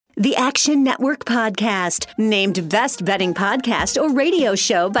The Action Network Podcast, named Best Betting Podcast or Radio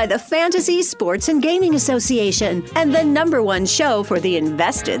Show by the Fantasy Sports and Gaming Association, and the #1 show for the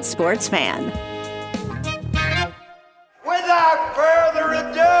invested sports fan. Without further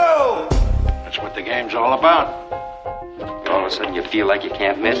ado, that's what the game's all about. All of a sudden you feel like you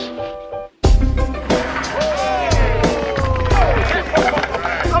can't miss.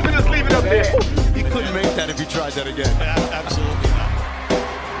 I'm gonna just leave it up there. You couldn't make that if you tried that again. Absolutely not.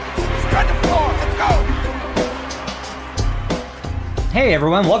 Spread the floor, let's go. Hey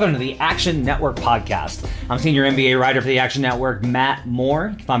everyone, welcome to the Action Network Podcast. I'm senior NBA writer for the Action Network, Matt Moore.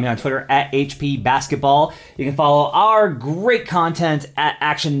 You can find me on Twitter at HP Basketball. You can follow our great content at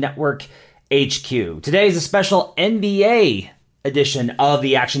Action Network HQ. Today is a special NBA edition of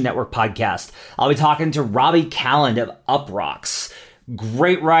the Action Network Podcast. I'll be talking to Robby Kalland of Uproxx.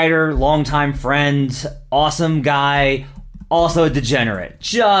 Great writer, longtime friend, awesome guy, also a degenerate.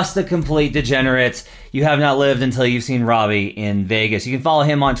 Just a complete degenerate. You have not lived until you've seen Robby in Vegas. You can follow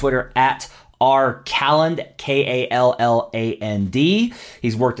him on Twitter at Kalland, Kalland.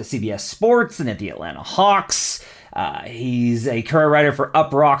 He's worked at CBS Sports and at the Atlanta Hawks. He's a current writer for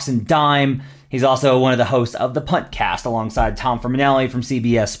Uproxx and Dime. He's also one of the hosts of the Puntcast alongside Tom Formanelli from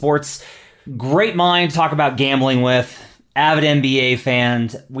CBS Sports. Great mind to talk about gambling with. Avid NBA fan.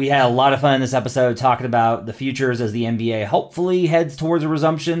 We had a lot of fun in this episode talking about the futures as the NBA hopefully heads towards a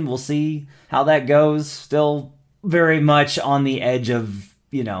resumption. We'll see how that goes. Still very much on the edge of,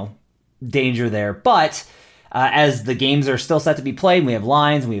 danger there. But as the games are still set to be played, we have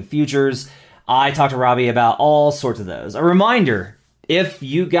lines, we have futures. I talked to Robby about all sorts of those. A reminder, if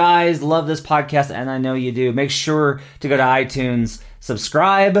you guys love this podcast, and I know you do, make sure to go to iTunes,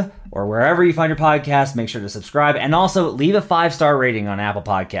 subscribe, or wherever you find your podcast, make sure to subscribe. And also leave a 5-star rating on Apple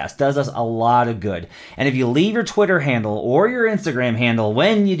Podcasts. Does us a lot of good. And if you leave your Twitter handle or your Instagram handle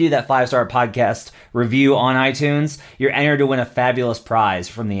when you do that 5-star podcast review on iTunes, you're entered to win a fabulous prize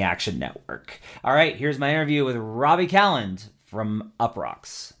from the Action Network. All right, here's my interview with Robby Kalland from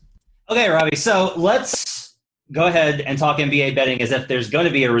Uproxx. Okay, Robby, so let's go ahead and talk NBA betting as if there's going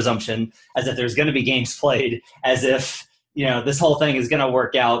to be a resumption, as if there's going to be games played, as if this whole thing is going to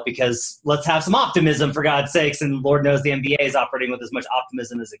work out, because let's have some optimism, for God's sakes, and Lord knows the NBA is operating with as much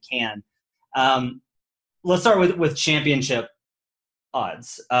optimism as it can. Let's start with championship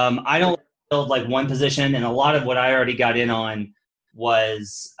odds. I don't build like one position, and a lot of what I already got in on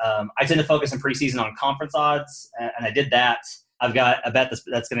was I tend to focus in preseason on conference odds, and I did that. I've got a bet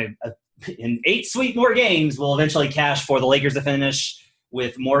that's going to, in 8 sweet more games, will eventually cash for the Lakers to finish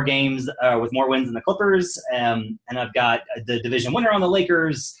with more games, with more wins than the Clippers. And I've got the division winner on the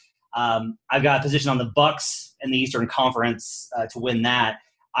Lakers. I've got a position on the Bucks in the Eastern Conference to win that.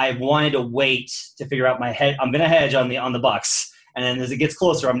 I wanted to wait to figure out my head. I'm going to hedge on the Bucks. And then as it gets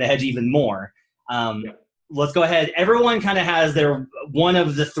closer, I'm going to hedge even more. Let's go ahead. Everyone kind of has one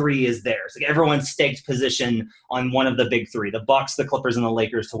of the three is theirs. Like everyone's staked position on one of the big three, the Bucks, the Clippers, and the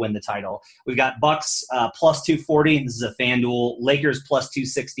Lakers to win the title. We've got Bucks plus 240. This is a FanDuel. Lakers plus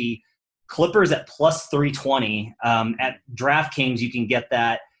 260. Clippers at plus 320. At DraftKings, you can get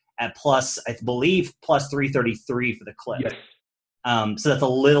that at plus, I believe, plus 333 for the Clip. Yes. So that's a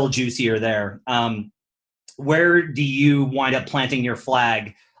little juicier there. Where do you wind up planting your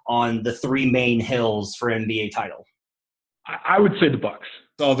flag on the three main hills for NBA title? I would say the Bucks.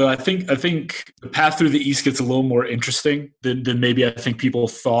 Although I think the path through the East gets a little more interesting than maybe I think people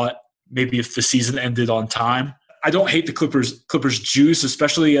thought. Maybe if the season ended on time. I don't hate the Clippers juice,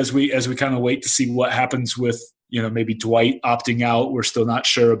 especially as we kind of wait to see what happens with maybe Dwight opting out. We're still not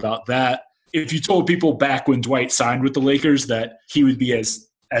sure about that. If you told people back when Dwight signed with the Lakers that he would be as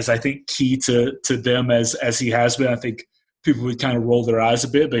I think key to them as he has been, I think people would kind of roll their eyes a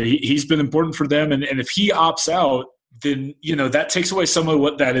bit, but he's been important for them. And if he opts out, then, that takes away some of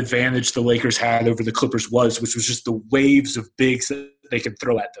what that advantage the Lakers had over the Clippers was, which was just the waves of bigs that they could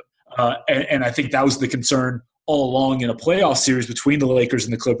throw at them. And I think that was the concern all along in a playoff series between the Lakers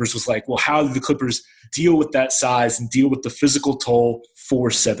and the Clippers was like, well, how do the Clippers deal with that size and deal with the physical toll for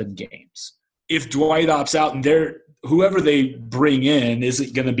 7 games? If Dwight opts out and whoever they bring in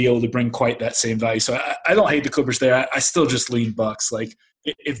isn't going to be able to bring quite that same value. So I don't hate the Clippers there. I still just lean Bucks. Like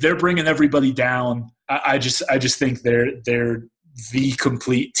if they're bringing everybody down, I just think they're the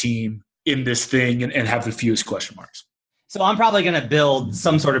complete team in this thing and have the fewest question marks. So I'm probably going to build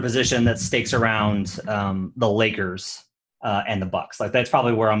some sort of position that stakes around the Lakers and the Bucks. Like that's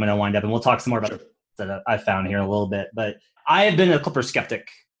probably where I'm going to wind up. And we'll talk some more about that I found here in a little bit. But I have been a Clipper skeptic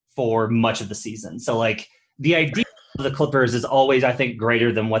for much of the season. So like the idea of the Clippers is always, I think,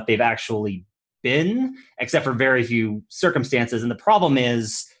 greater than what they've actually been, except for very few circumstances. And the problem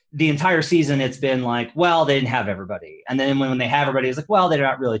is the entire season, it's been like, well, they didn't have everybody. And then when they have everybody, it's like, well, they're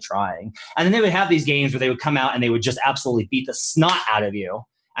not really trying. And then they would have these games where they would come out and they would just absolutely beat the snot out of you.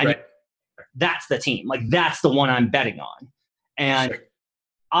 And Right. that's the team. Like, that's the one I'm betting on. And Sure.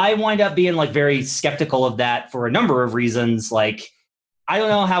 I wind up being like very skeptical of that for a number of reasons. Like, I don't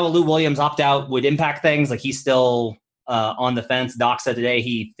know how a Lou Williams opt-out would impact things. Like, he's still on the fence. Doc said today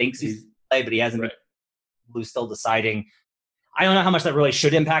he thinks he's play, but he hasn't. Right. Lou's still deciding. I don't know how much that really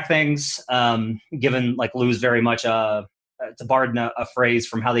should impact things, given like Lou's very much to pardon a phrase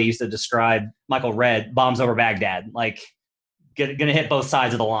from how they used to describe Michael Redd, bombs over Baghdad, like going to hit both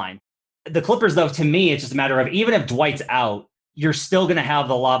sides of the line. The Clippers, though, to me, it's just a matter of even if Dwight's out, you're still going to have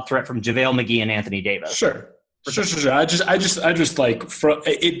the lob threat from JaVale McGee and Anthony Davis. Sure. I just like,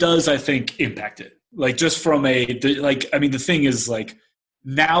 it does, I think, impact it. Like, just from the thing is, like,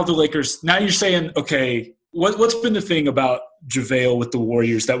 now the Lakers, now you're saying, okay, what's been the thing about JaVale with the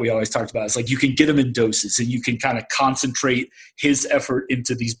Warriors that we always talked about? Is like, you can get him in doses and you can kind of concentrate his effort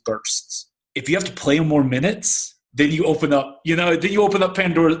into these bursts. If you have to play him more minutes, then you open up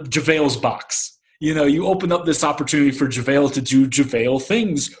JaVale's box. You open up this opportunity for JaVale to do JaVale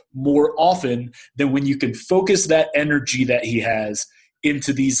things more often than when you can focus that energy that he has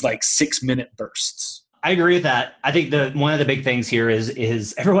into these like 6-minute bursts. I agree with that. I think one of the big things here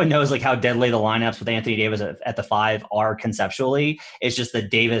is everyone knows like how deadly the lineups with Anthony Davis at the 5 are conceptually. It's just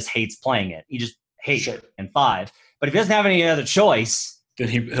that Davis hates playing it. He just hates it in 5. But if he doesn't have any other choice, then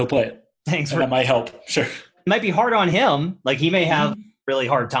he'll play it. Thanks. That might help. Sure. It might be hard on him. Like, he may have a really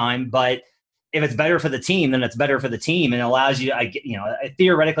hard time, but if it's better for the team, then it's better for the team, and allows you, it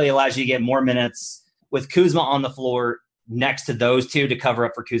theoretically allows you to get more minutes with Kuzma on the floor next to those two to cover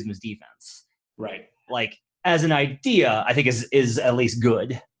up for Kuzma's defense. Right. Like, as an idea, I think is at least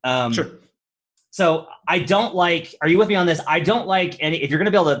good. Sure. So I don't like, are you with me on this? I don't like if you're going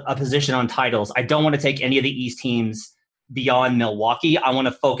to build a position on titles, I don't want to take any of the East teams beyond Milwaukee. I want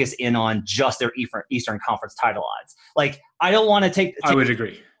to focus in on just their Eastern Conference title odds. Like, I don't want to I would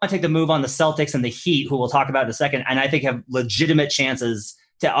agree. I want to take the move on the Celtics and the Heat, who we'll talk about in a second, and I think have legitimate chances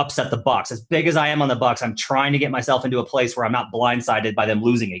to upset the Bucks. As big as I am on the Bucks, I'm trying to get myself into a place where I'm not blindsided by them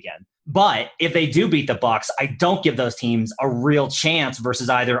losing again. But if they do beat the Bucks, I don't give those teams a real chance versus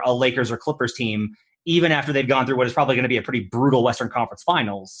either a Lakers or Clippers team, even after they've gone through what is probably going to be a pretty brutal Western Conference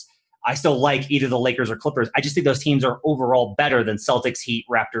Finals. I still like either the Lakers or Clippers. I just think those teams are overall better than Celtics, Heat,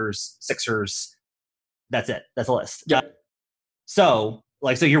 Raptors, Sixers. That's it. That's a list. Yeah. So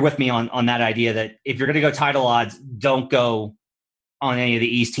you're with me on that idea that if you're going to go title odds, don't go on any of the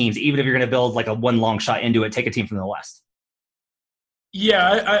East teams, even if you're going to build like a one long shot into it, take a team from the West.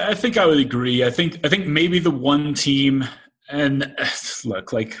 Yeah, I think I would agree. I think maybe the one team, and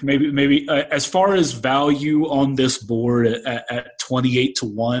look, like maybe as far as value on this board at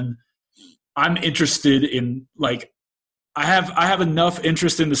 28-1, I'm interested in, like, I have enough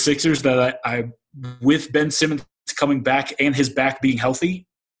interest in the Sixers that I with Ben Simmons coming back and his back being healthy,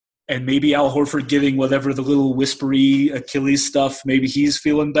 and maybe Al Horford getting whatever the little whispery Achilles stuff, maybe he's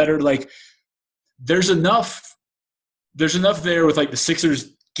feeling better. Like, there's enough there with like the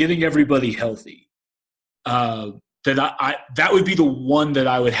Sixers getting everybody healthy that that would be the one that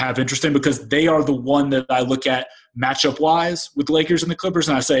I would have interest in, because they are the one that I look at matchup wise with the Lakers and the Clippers,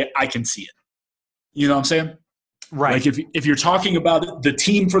 and I say I can see it. You know what I'm saying? Right. Like, if you're talking about the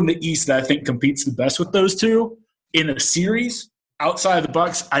team from the East that I think competes the best with those two in a series outside of the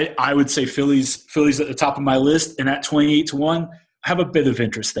Bucks, I would say Philly's at the top of my list, and at 28-1, I have a bit of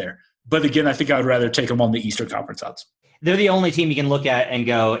interest there. But again, I think I would rather take them on the Eastern Conference odds. They're the only team you can look at and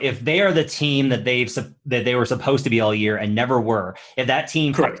go, if they are the team that they were supposed to be all year and never were, if that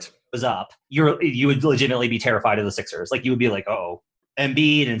team Correct. was up, you would legitimately be terrified of the Sixers. Like, you would be like, oh,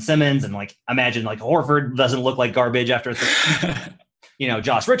 Embiid and Simmons, and like, imagine like Horford doesn't look like garbage after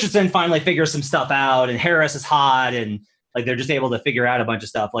Josh Richardson finally figures some stuff out, and Harris is hot, and like, they're just able to figure out a bunch of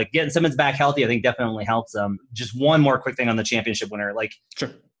stuff. Like, getting Simmons back healthy, I think definitely helps them. Just one more quick thing on the championship winner. Like, sure.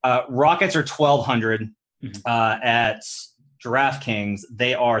 Rockets are 1,200 at DraftKings.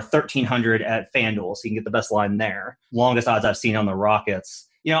 They are 1,300 at FanDuel, so you can get the best line there. Longest odds I've seen on the Rockets.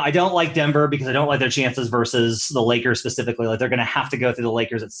 I don't like Denver because I don't like their chances versus the Lakers specifically. Like, they're going to have to go through the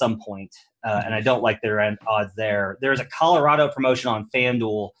Lakers at some point, and I don't like their end odds there. There's a Colorado promotion on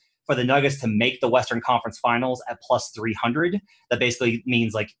FanDuel for the Nuggets to make the Western Conference Finals at plus 300. That basically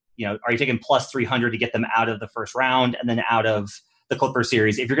means, like, are you taking plus 300 to get them out of the first round and then out of the Clipper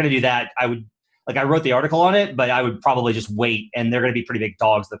series? If you're going to do that, I would, like, I wrote the article on it, but I would probably just wait, and they're going to be pretty big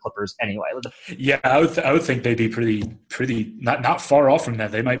dogs, the Clippers, anyway. Yeah, I would think they'd be pretty not far off from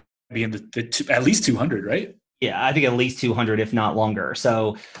that. They might be in the at least 200, right? Yeah, I think at least 200, if not longer.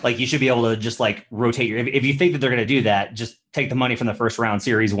 So, like, you should be able to just like rotate your. If you think that they're going to do that, just take the money from the first round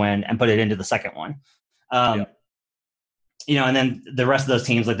series win and put it into the second one. And then the rest of those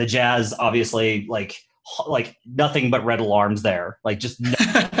teams, like the Jazz, obviously, like nothing but red alarms there. Like, just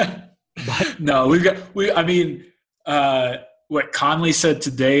no. What Conley said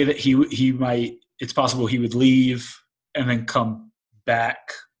today that he might. It's possible he would leave and then come back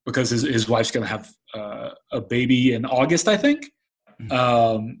because his wife's going to have a baby in August, I think.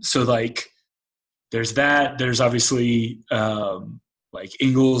 So like there's that. There's obviously like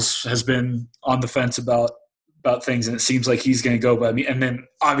Ingles has been on the fence about things, and it seems like he's going to go by me. And then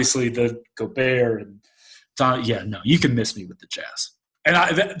obviously the Gobert and Don. Yeah, no, you can miss me with the Jazz.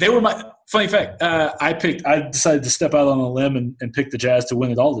 And they were my funny fact. I decided to step out on a limb and pick the Jazz to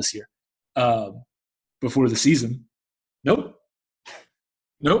win it all this year before the season. Nope.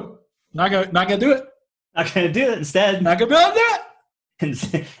 Not gonna do it. Not gonna do it. Instead, not gonna be able to do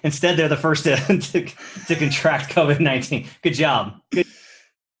it. Instead, they're the first to contract COVID-19. Good job. Good.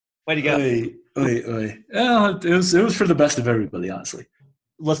 Way to go. It was for the best of everybody, honestly.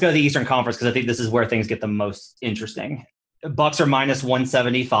 Let's go to the Eastern Conference because I think this is where things get the most interesting. Bucks are minus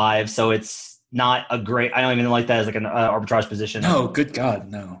 175, so it's not a great. I don't even like that as like an arbitrage position. No, good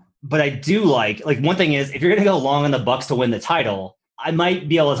God, no. But I do like one thing is if you're going to go long on the Bucks to win the title, I might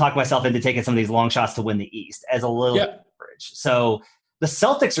be able to talk myself into taking some of these long shots to win the East as a little average. So the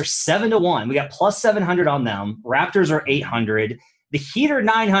Celtics are 7-1. We got plus 700 on them. Raptors are 800. The Heat are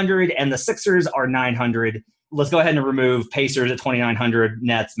 900, and the Sixers are 900. Let's go ahead and remove Pacers at 2,900,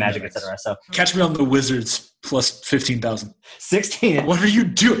 Nets, Magic, etc. So catch me on the Wizards plus 15,000. 16. What are you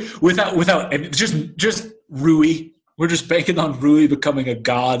doing without and just Rui? We're just banking on Rui becoming a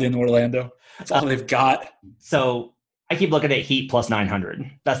god in Orlando. That's all they've got. So I keep looking at Heat plus 900.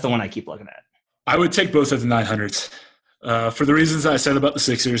 That's the one I keep looking at. I would take both of the 900s. For the reasons I said about the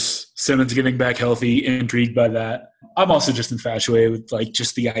Sixers, Simmons getting back healthy, intrigued by that. I'm also just infatuated with like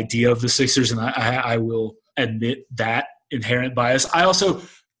just the idea of the Sixers, and I will admit that inherent bias. I also,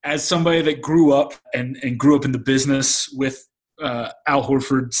 as somebody that grew up and grew up in the business with Al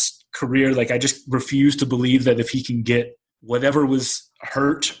Horford's career, like I just refuse to believe that if he can get whatever was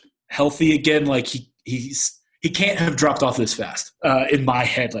hurt healthy again, like he can't have dropped off this fast in my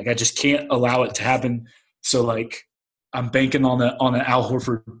head. Like I just can't allow it to happen. So like I'm banking on an Al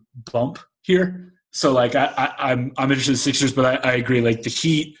Horford bump here. So like I'm interested in the Sixers, but I agree. Like the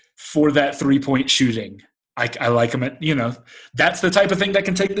Heat for that 3-point shooting, I like them at, that's the type of thing that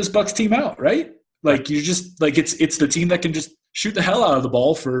can take this Bucks team out, right? Like you just like it's the team that can just shoot the hell out of the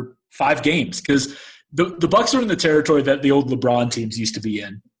ball for 5 games because the Bucks are in the territory that the old LeBron teams used to be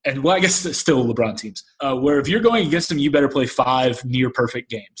in. And well, I guess it's still LeBron teams, where if you're going against them, you better play 5 near perfect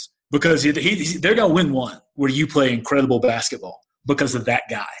games because they're going to win one where you play incredible basketball because of that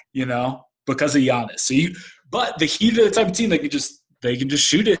guy, because of Giannis. But the Heat are the type of team that they can just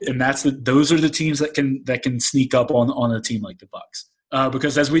shoot it, and those are the teams that can sneak up on a team like the Bucks.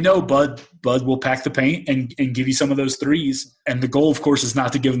 Because as we know, Bud will pack the paint and give you some of those threes. And the goal, of course, is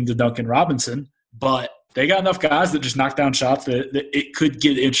not to give them to Duncan Robinson, but they got enough guys that just knock down shots that it could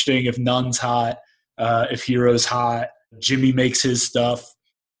get interesting if Nunn's hot, if Hero's hot, Jimmy makes his stuff.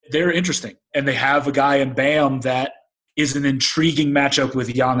 They're interesting. And they have a guy in Bam that is an intriguing matchup with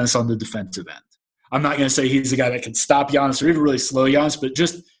Giannis on the defensive end. I'm not going to say he's a guy that can stop Giannis or even really slow Giannis, but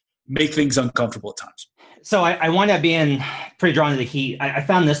just make things uncomfortable at times. So I wind up being pretty drawn to the Heat. I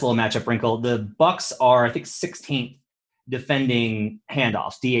found this little matchup wrinkle. The Bucks are, I think, 16th defending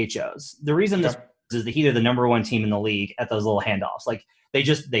handoffs, DHOs. The reason this is the Heat are the number 1 team in the league at those little handoffs. Like they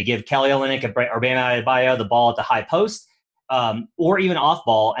give Kelly Olynyk or Bam Adebayo the ball at the high post or even off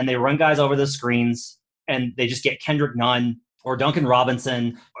ball, and they run guys over the screens, and they just get Kendrick Nunn or Duncan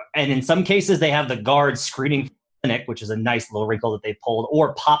Robinson. And in some cases, they have the guard screening Olynyk, which is a nice little wrinkle that they pulled,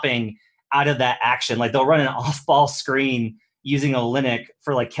 or popping out of that action. Like they'll run an off-ball screen using Olynyk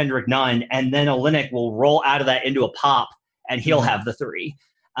for like Kendrick Nunn, and then Olynyk will roll out of that into a pop, and he'll have the 3.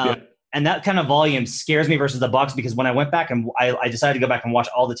 And that kind of volume scares me versus the Bucks because when I went back and I decided to go back and watch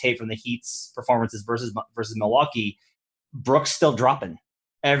all the tape from the Heat's performances versus Milwaukee, Brooks still dropping.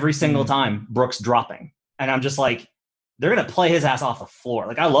 Every single time, Brooks dropping. And I'm just like, they're going to play his ass off the floor.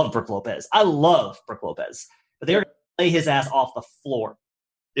 Like, I love Brook Lopez. But they're going to play his ass off the floor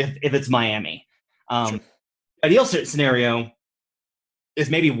if it's Miami. Ideal scenario is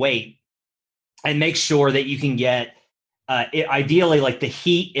maybe wait and make sure that you can get ideally like the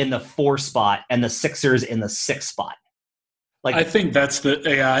Heat in the 4 spot and the Sixers in the 6 spot. Like, I think that's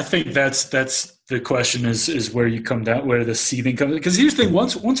the question is where you come down, where the seeding comes. Because here's the thing: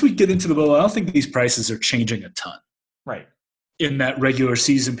 once we get into the bubble, I don't think these prices are changing a ton. Right. In that regular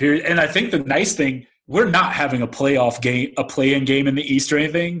season period, and I think the nice thing, we're not having a playoff game, a play-in game in the East or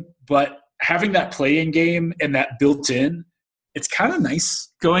anything, but having that play-in game and that built in, it's kind of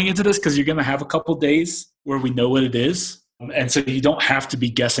nice going into this because you're going to have a couple days where we know what it is. And so you don't have to be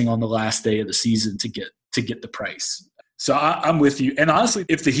guessing on the last day of the season to get the price. So I'm with you. And honestly,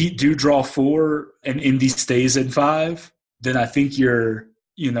 if the Heat do draw 4 and Indy stays in 5, then I think you're,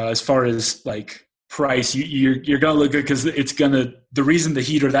 as far as like price, you're going to look good because the reason the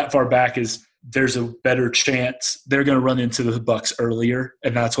Heat are that far back is there's a better chance they're going to run into the Bucks earlier.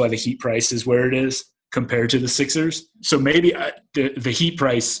 And that's why the Heat price is where it is compared to the Sixers. So maybe the Heat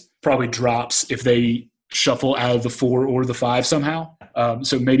price probably drops if they shuffle out of the 4 or the 5 somehow.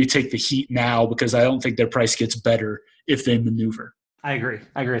 So maybe take the Heat now because I don't think their price gets better if they maneuver. I agree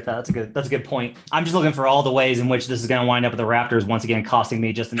with that. That's a good point. I'm just looking for all the ways in which this is going to wind up with the Raptors once again costing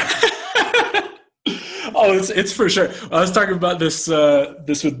me just enough. Oh, it's for sure. I was talking about this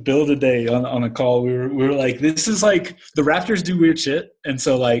with Bill today on a call. We were like, this is like the Raptors do weird shit, and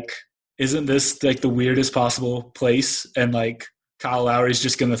so like, isn't this like the weirdest possible place? And like Kyle Lowry's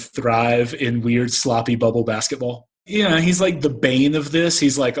just going to thrive in weird sloppy bubble basketball. He's like the bane of this.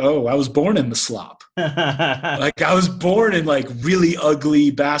 He's like, oh, I was born in the slop. Like I was born in like really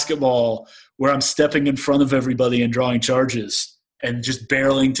ugly basketball where I'm stepping in front of everybody and drawing charges and just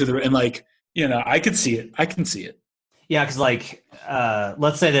barreling to and like, I could see it. I can see it. Yeah, because like,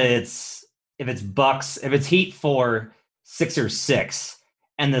 let's say that if it's Heat 4, Sixers 6,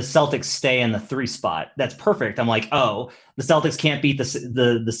 and the Celtics stay in the 3 spot, that's perfect. I'm like, oh, the Celtics can't beat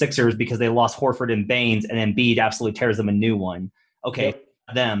the Sixers because they lost Horford and Baines, and Embiid absolutely tears them a new one. Okay, yep.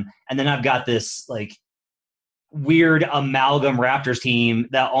 Them. And then I've got this like weird amalgam Raptors team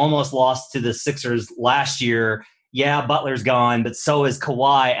that almost lost to the Sixers last year. Yeah, Butler's gone, but so is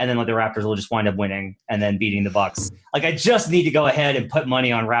Kawhi, and then like the Raptors will just wind up winning and then beating the Bucks. Like I just need to go ahead and put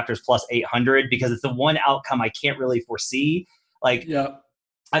money on Raptors plus 800 because it's the one outcome I can't really foresee. Like, yeah.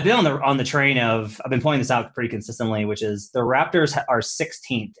 I've been on the train of I've been pointing this out pretty consistently, which is the Raptors are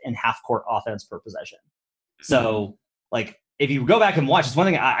 16th in half court offense per possession. So like if you go back and watch, it's one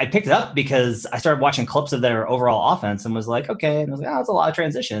thing I picked it up because I started watching clips of their overall offense and was like, okay, and I was like, oh, it's a lot of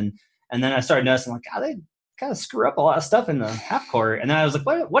transition. And then I started noticing like, they kind of screw up a lot of stuff in the half court. And then I was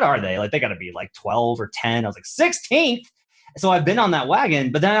like, what are they? Like they got to be like 12 or 10. I was like 16th. So I've been on that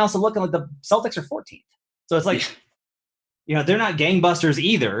wagon, but then I also look at like the Celtics are 14th. So it's like, they're not gangbusters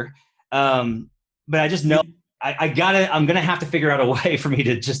either. But I just know I'm going to have to figure out a way for me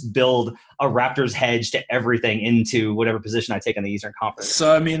to just build a Raptors hedge to everything into whatever position I take in the Eastern Conference.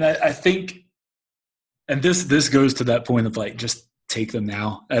 So, I mean, I think, and this goes to that point of like, just take them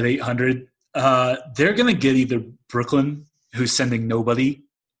now at 800. They're going to get either Brooklyn, who's sending nobody,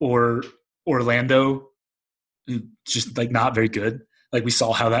 or Orlando, just like not very good. Like we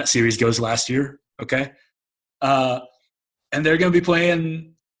saw how that series goes last year. Okay. And they're going to be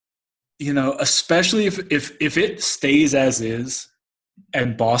playing, especially if it stays as is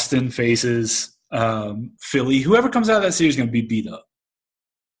and Boston faces Philly, whoever comes out of that series is going to be beat up.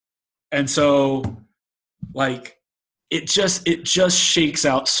 And so like it just shakes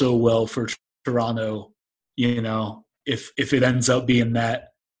out so well for Toronto, if it ends up being that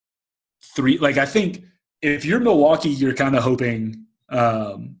 3, like I think if you're Milwaukee, you're kind of hoping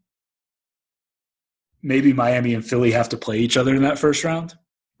maybe Miami and Philly have to play each other in that first round.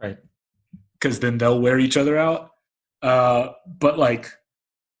 Right. Because then they'll wear each other out. But like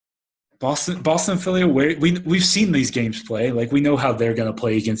Boston and Philly, we've seen these games play. Like we know how they're going to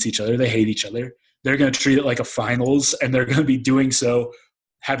play against each other. They hate each other. They're going to treat it like a finals, and they're going to be doing so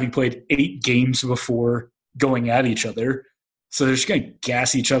having played 8 games before going at each other. So they're just going to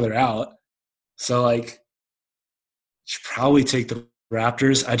gas each other out. So like, you should probably take the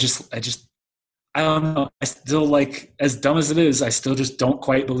Raptors. I don't know. I still like, as dumb as it is, I still just don't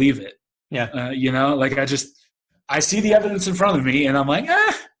quite believe it. Yeah. Like I see the evidence in front of me and I'm like,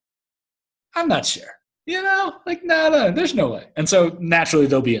 I'm not sure. Like, no, there's no way. And so naturally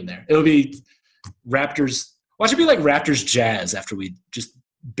they'll be in there. It'll be Raptors. Watch it be like Raptors Jazz after we just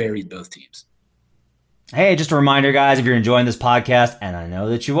buried both teams. Hey, just a reminder, guys, if you're enjoying this podcast, and I know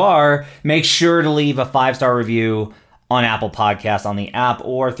that you are, make sure to leave a 5-star review on Apple Podcasts on the app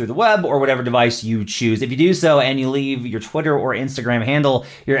or through the web or whatever device you choose. If you do so and you leave your Twitter or Instagram handle,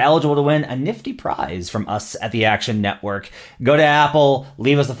 you're eligible to win a nifty prize from us at the Action Network. Go to Apple,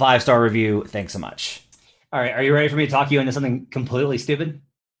 leave us a 5-star review. Thanks so much. All right, are you ready for me to talk you into something completely stupid?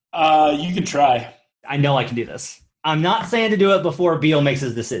 You can try. I know I can do this. I'm not saying to do it before Beal makes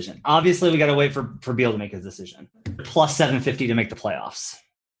his decision. Obviously, we got to wait for Beal to make his decision. Plus 750 to make the playoffs.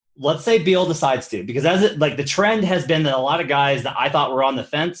 Let's say Beal decides to, because the trend has been that a lot of guys that I thought were on the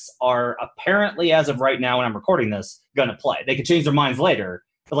fence are apparently, as of right now when I'm recording this, going to play. They could change their minds later,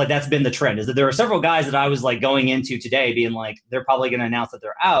 but like that's been the trend. Is that there are several guys that I was like going into today being like they're probably going to announce that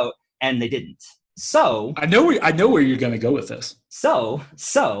they're out, and they didn't. So I know where you're going to go with this. So.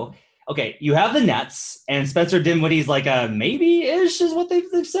 Okay, you have the Nets, and Spencer Dinwiddie's like a maybe-ish is what they've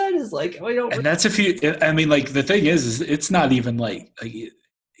said. Is like, we don't. And that's if you – I mean, like, the thing is it's not even like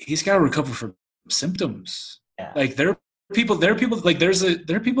he's got to recover from symptoms. Yeah. Like, there are people – like, there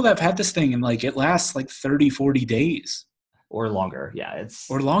are people that have had this thing, and, like, it lasts, like, 30, 40 days. Or longer, yeah. It's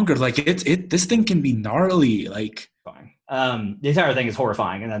or longer. Like, this thing can be gnarly, like – fine. The entire thing is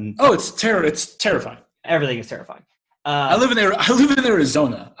horrifying, and then – it's terrifying. Everything is terrifying. I live in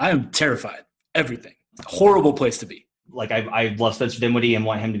Arizona. I am terrified. Everything. Horrible place to be. Like I love Spencer Dinwiddie and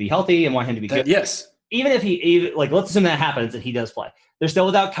want him to be healthy and want him to be good. Yes. Even if let's assume that happens and he does play. They're still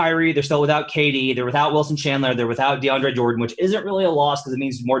without Kyrie. They're still without KD. They're without Wilson Chandler. They're without DeAndre Jordan, which isn't really a loss because it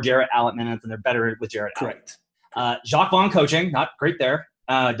means more Jarrett Allen minutes and they're better with Jarrett Allen. Correct. Jacques Vaughn coaching, not great there.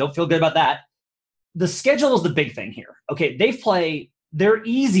 Don't feel good about that. The schedule is the big thing here. Okay, their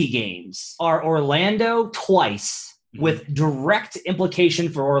easy games are Orlando twice. With direct implication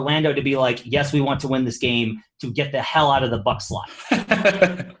for Orlando to be like, yes, we want to win this game to get the hell out of the Bucks slot.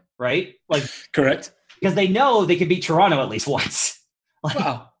 Right? Like, correct. Because they know they could beat Toronto at least once. Like,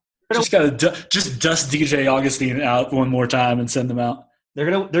 wow. Just got to just dust DJ Augustine out one more time and send them out.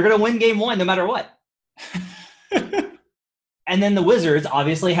 They're gonna win game one no matter what. And then the Wizards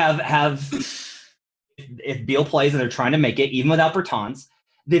obviously have if Beal plays and they're trying to make it, even without Bertans,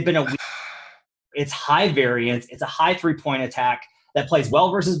 they've been it's high variance. It's a high 3-point attack that plays well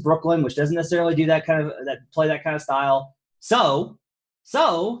versus Brooklyn, which doesn't necessarily do that kind of style. So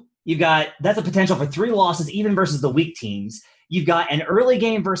you've got that's a potential for 3 losses even versus the weak teams. You've got an early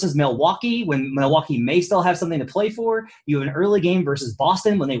game versus Milwaukee when Milwaukee may still have something to play for. You have an early game versus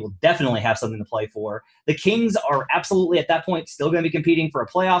Boston when they will definitely have something to play for. The Kings are absolutely at that point still going to be competing for a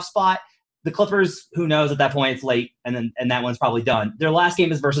playoff spot. The Clippers, who knows at that point, it's late, and that one's probably done. Their last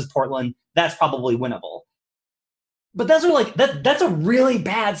game is versus Portland. That's probably winnable. But those are that's a really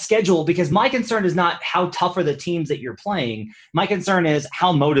bad schedule because my concern is not how tough are the teams that you're playing. My concern is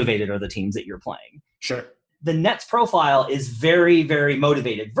how motivated are the teams that you're playing. Sure. The Nets profile is very, very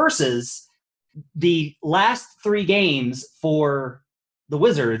motivated versus the last 3 games for the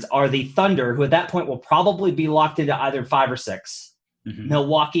Wizards are the Thunder, who at that point will probably be locked into either 5 or 6,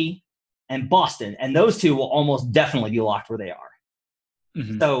 Milwaukee, and Boston. And those 2 will almost definitely be locked where they are.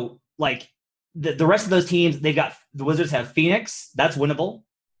 Mm-hmm. So, like, the rest of those teams, the Wizards have Phoenix, that's winnable.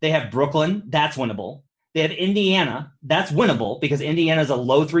 They have Brooklyn, that's winnable. They have Indiana, that's winnable because Indiana is a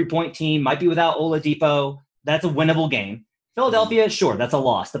low 3-point team, might be without Oladipo. That's a winnable game. Philadelphia, sure, that's a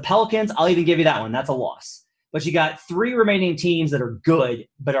loss. The Pelicans, I'll even give you that one. That's a loss. But you got 3 remaining teams that are good,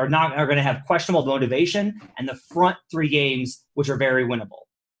 but are going to have questionable motivation, and the front 3 games, which are very winnable.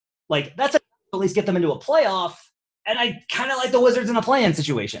 Like, that's at least get them into a playoff, and I kind of like the Wizards in a play-in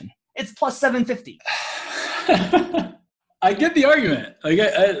situation. It's plus 750. I get the argument.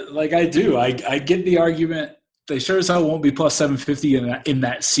 I do. I get the argument. They sure as hell won't be plus 750 in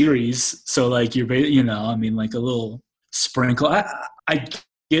that series. So, like, you're, like a little sprinkle. I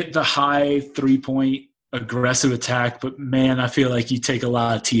get the high 3-point aggressive attack, but man, I feel like you take a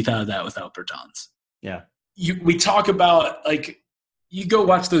lot of teeth out of that without Bertans. Yeah. We talk about, like, you go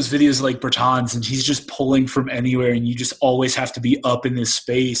watch those videos like Bertans and he's just pulling from anywhere and you just always have to be up in this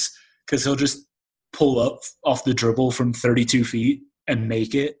space because he'll just pull up off the dribble from 32 feet and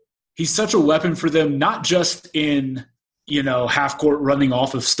make it. He's such a weapon for them, not just in, half court running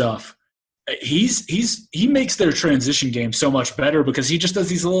off of stuff. He makes their transition game so much better because he just does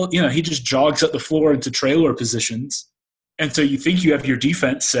these little, he just jogs up the floor into trailer positions. And so you think you have your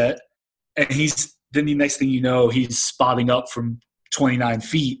defense set and then the next thing you know, he's spotting up from 29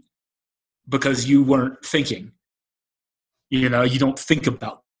 feet because you weren't thinking. You don't think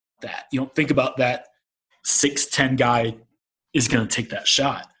about that. You don't think about that 6'10" guy is going to take that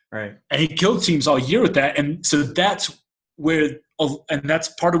shot. Right. And he killed teams all year with that. And so that's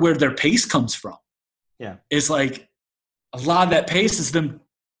part of where their pace comes from. Yeah. It's like a lot of that pace is them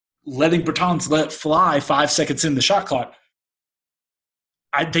letting Bertans let it fly 5 seconds in the shot clock.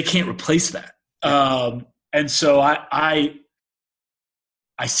 They can't replace that. Yeah. And so I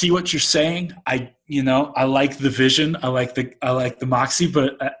see what you're saying. I like the vision. I like the moxie,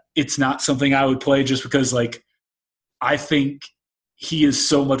 but it's not something I would play just because, like, I think he is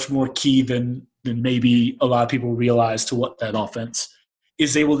so much more key than maybe a lot of people realize to what that offense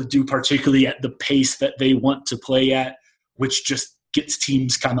is able to do, particularly at the pace that they want to play at, which just gets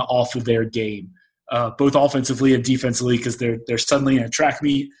teams kind of off of their game, both offensively and defensively, because they're suddenly in a track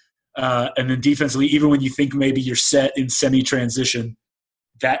meet. And then defensively, even when you think maybe you're set in semi-transition,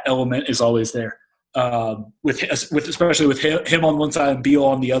 that element is always there. Especially with him on one side and Beal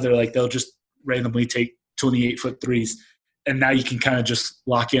on the other, like they'll just randomly take 28-foot threes. And now you can kind of just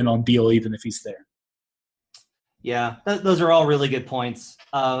lock in on Beal even if he's there. Yeah, those are all really good points.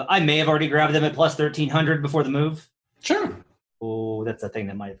 I may have already grabbed them at plus 1,300 before the move. Sure. Oh, that's a thing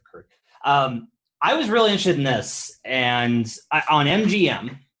that might have occurred. I was really interested in this, and on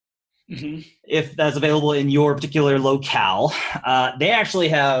MGM, if that's available in your particular locale, they actually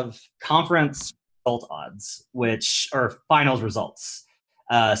have conference result odds, which are finals results.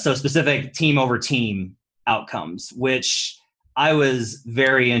 So specific team over team outcomes, which I was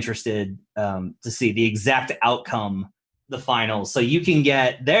very interested to see the exact outcome, the finals. So you can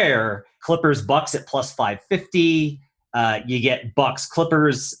get there Clippers Bucks at plus 550. You get Bucks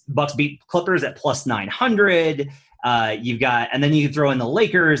beat Clippers at plus 900. You've got, and then you can throw in the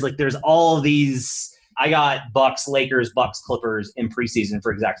Lakers. Like there's all of these. I got Bucks, Lakers, Bucks, Clippers in preseason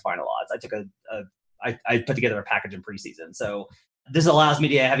for exact final odds. I took I put together a package in preseason. So this allows me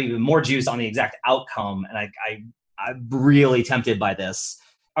to have even more juice on the exact outcome. And I'm really tempted by this.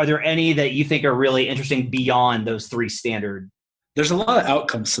 Are there any that you think are really interesting beyond those three standard? There's a lot of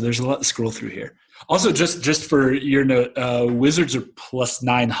outcomes, so there's a lot to scroll through here. Also, just for your note, Wizards are plus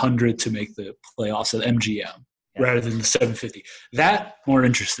 900 to make the playoffs at MGM rather than the 750. That more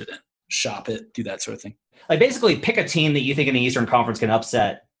interested in. Shop it, do that sort of thing. Like basically pick a team that you think in the Eastern Conference can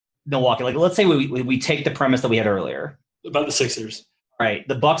upset Milwaukee. Like let's say we take the premise that we had earlier. About the Sixers. Right.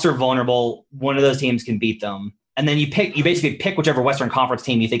 The Bucks are vulnerable. One of those teams can beat them. And then you basically pick whichever Western Conference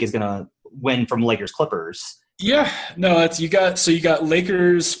team you think is going to win from Lakers Clippers. Yeah. No, you got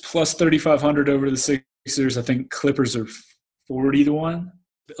Lakers plus 3,500 over the Sixers. I think Clippers are 40-1.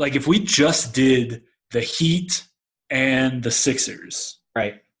 Like if we just did the Heat and the Sixers.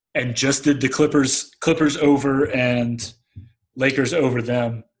 Right. And just did the Clippers over and Lakers over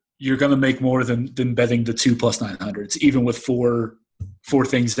them, you're going to make more than betting the 2 plus 900s, even with four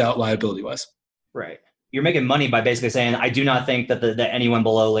things out liability-wise. Right. You're making money by basically saying, I do not think that anyone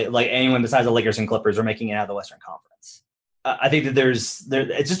below, like anyone besides the Lakers and Clippers are making it out of the Western Conference. I think that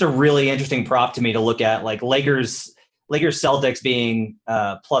it's just a really interesting prop to me to look at. Like Lakers Celtics being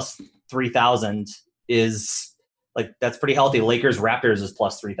plus 3,000 is like, that's pretty healthy. Lakers Raptors is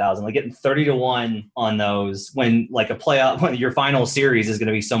plus 3,000. Like getting 30-1 on those when like when your final series is going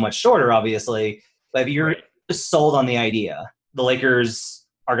to be so much shorter, obviously. But if you're just sold on the idea, the Lakers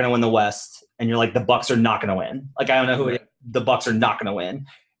are going to win the West, and you're like, the Bucks are not going to win. Like, I don't know who it is. The Bucks are not going to win.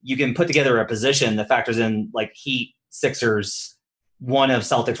 You can put together a position that factors in like Heat, Sixers, one of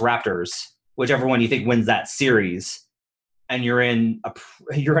Celtics, Raptors, whichever one you think wins that series, and you're in a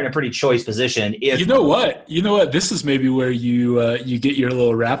pretty choice position. You know what? This is maybe where you get your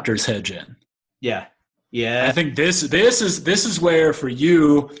little Raptors hedge in. Yeah. I think this is where for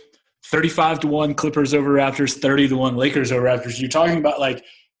you, 35-1 Clippers over Raptors, 30-1 Lakers over Raptors. You're talking about like,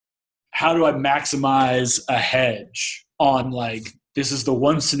 how do I maximize a hedge on like, this is the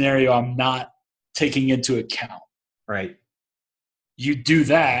one scenario I'm not taking into account. Right. You do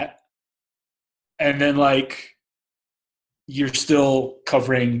that, and then like you're still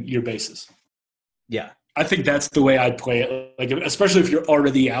covering your bases. Yeah. I think that's the way I'd play it. Like, especially if you're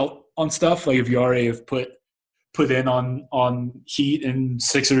already out on stuff, like if you already have put in on Heat and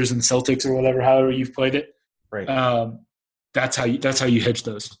Sixers and Celtics or whatever, however you've played it. Right. That's how you hedge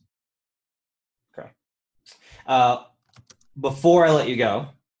those. Okay. Before I let you go.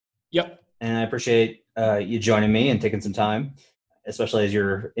 Yep. And I appreciate you joining me and taking some time, especially as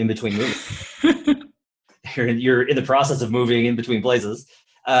you're in between moves. You're in the process of moving in between places.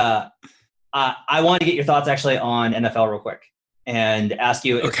 I want to get your thoughts actually on NFL real quick and ask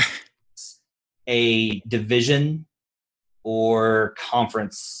you if a division or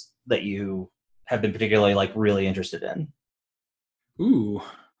conference that you have been particularly like really interested in. Ooh,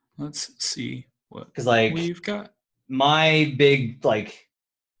 let's see what because like we've got. My big like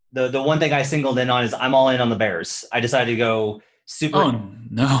the one thing I singled in on is I'm all in on the Bears. I decided to go super. Oh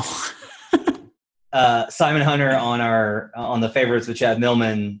no. Simon Hunter on the favorites with Chad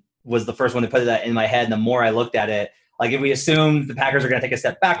Millman was the first one to put that in my head. And the more I looked at it, like if we assume the Packers are going to take a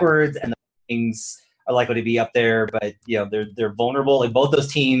step backwards and the Kings are likely to be up there, but you know they're vulnerable. Like both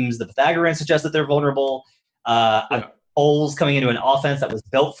those teams, the Pythagoreans suggest that they're vulnerable. Foles coming into an offense that was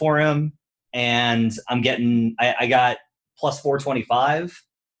built for him, and I got plus 425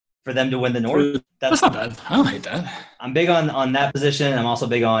 for them to win the North. That's not bad. I don't hate that. I'm big on that position. I'm also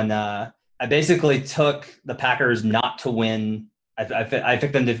big on. I basically took the Packers not to win. I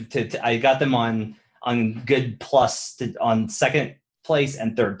picked them to I got them on good plus on second place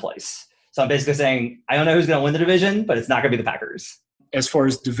and third place. So I'm basically saying I don't know who's going to win the division, but it's not going to be the Packers. As far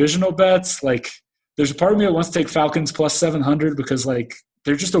as divisional bets, like there's a part of me that wants to take Falcons plus 700 because like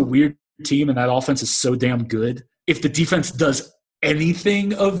they're just a weird team and that offense is so damn good. If the defense does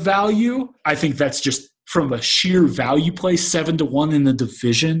anything of value, I think that's just from a sheer value play, 7-1 in the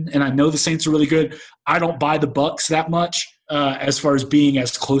division. And I know the Saints are really good. I don't buy the Bucs that much as far as being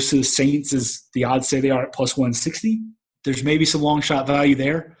as close to the Saints as the odds say they are at plus 160. There's maybe some long shot value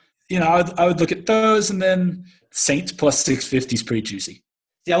there. You know, I would look at those, and then Saints plus 650 is pretty juicy.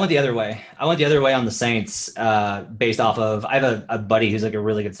 See, I went the other way. I went the other way on the Saints based off of – I have a buddy who's like a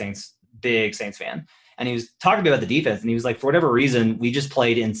really good big Saints fan. And he was talking to me about the defense, and he was like, for whatever reason, we just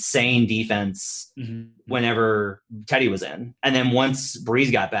played insane defense whenever Teddy was in. And then once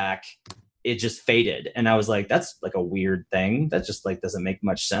Breeze got back, it just faded. And I was like, that's like a weird thing. That just like doesn't make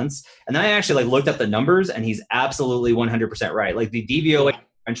much sense. And then I actually like looked up the numbers, and he's absolutely 100% right. Like the DVOA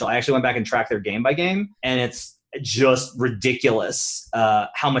differential, I actually went back and tracked their game by game, and it's just ridiculous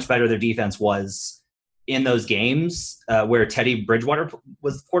how much better their defense was in those games where Teddy Bridgewater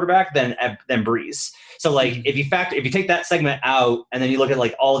was quarterback than Breeze. So like if you take that segment out and then you look at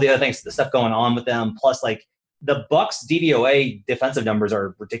like all the other things, the stuff going on with them, plus like the Bucs DVOA defensive numbers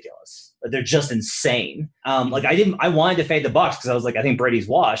are ridiculous. They're just insane. I wanted to fade the Bucs because I was like, I think Brady's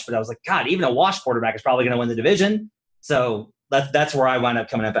washed, but I was like, God, even a washed quarterback is probably going to win the division. So that's where I wound up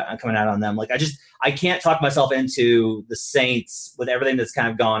coming out on them. Like I can't talk myself into the Saints with everything that's kind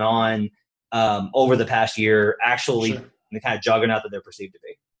of gone on over the past year, actually the kind of juggernaut that they're perceived to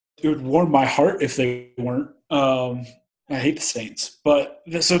be. It would warm my heart if they weren't. I hate the Saints, but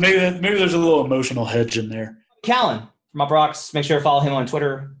so maybe there's a little emotional hedge in there. Kalland from Uproxx, make sure to follow him on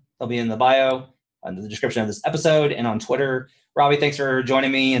Twitter. He'll be in the bio, in the description of this episode, and on Twitter. Robby, thanks for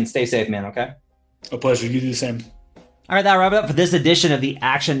joining me, and stay safe, man, okay? A pleasure. You do the same. All right, that'll wrap it up for this edition of the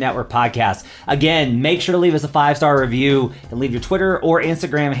Action Network podcast. Again, make sure to leave us a 5-star review and leave your Twitter or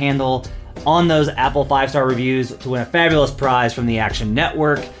Instagram handle on those Apple 5-star reviews to win a fabulous prize from the Action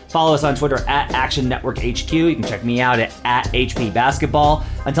Network. Follow us on Twitter at Action Network HQ. You can check me out at HP Basketball.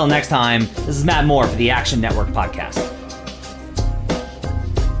 Until next time, this is Matt Moore for the Action Network podcast.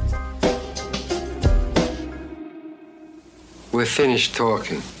 We're finished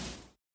talking.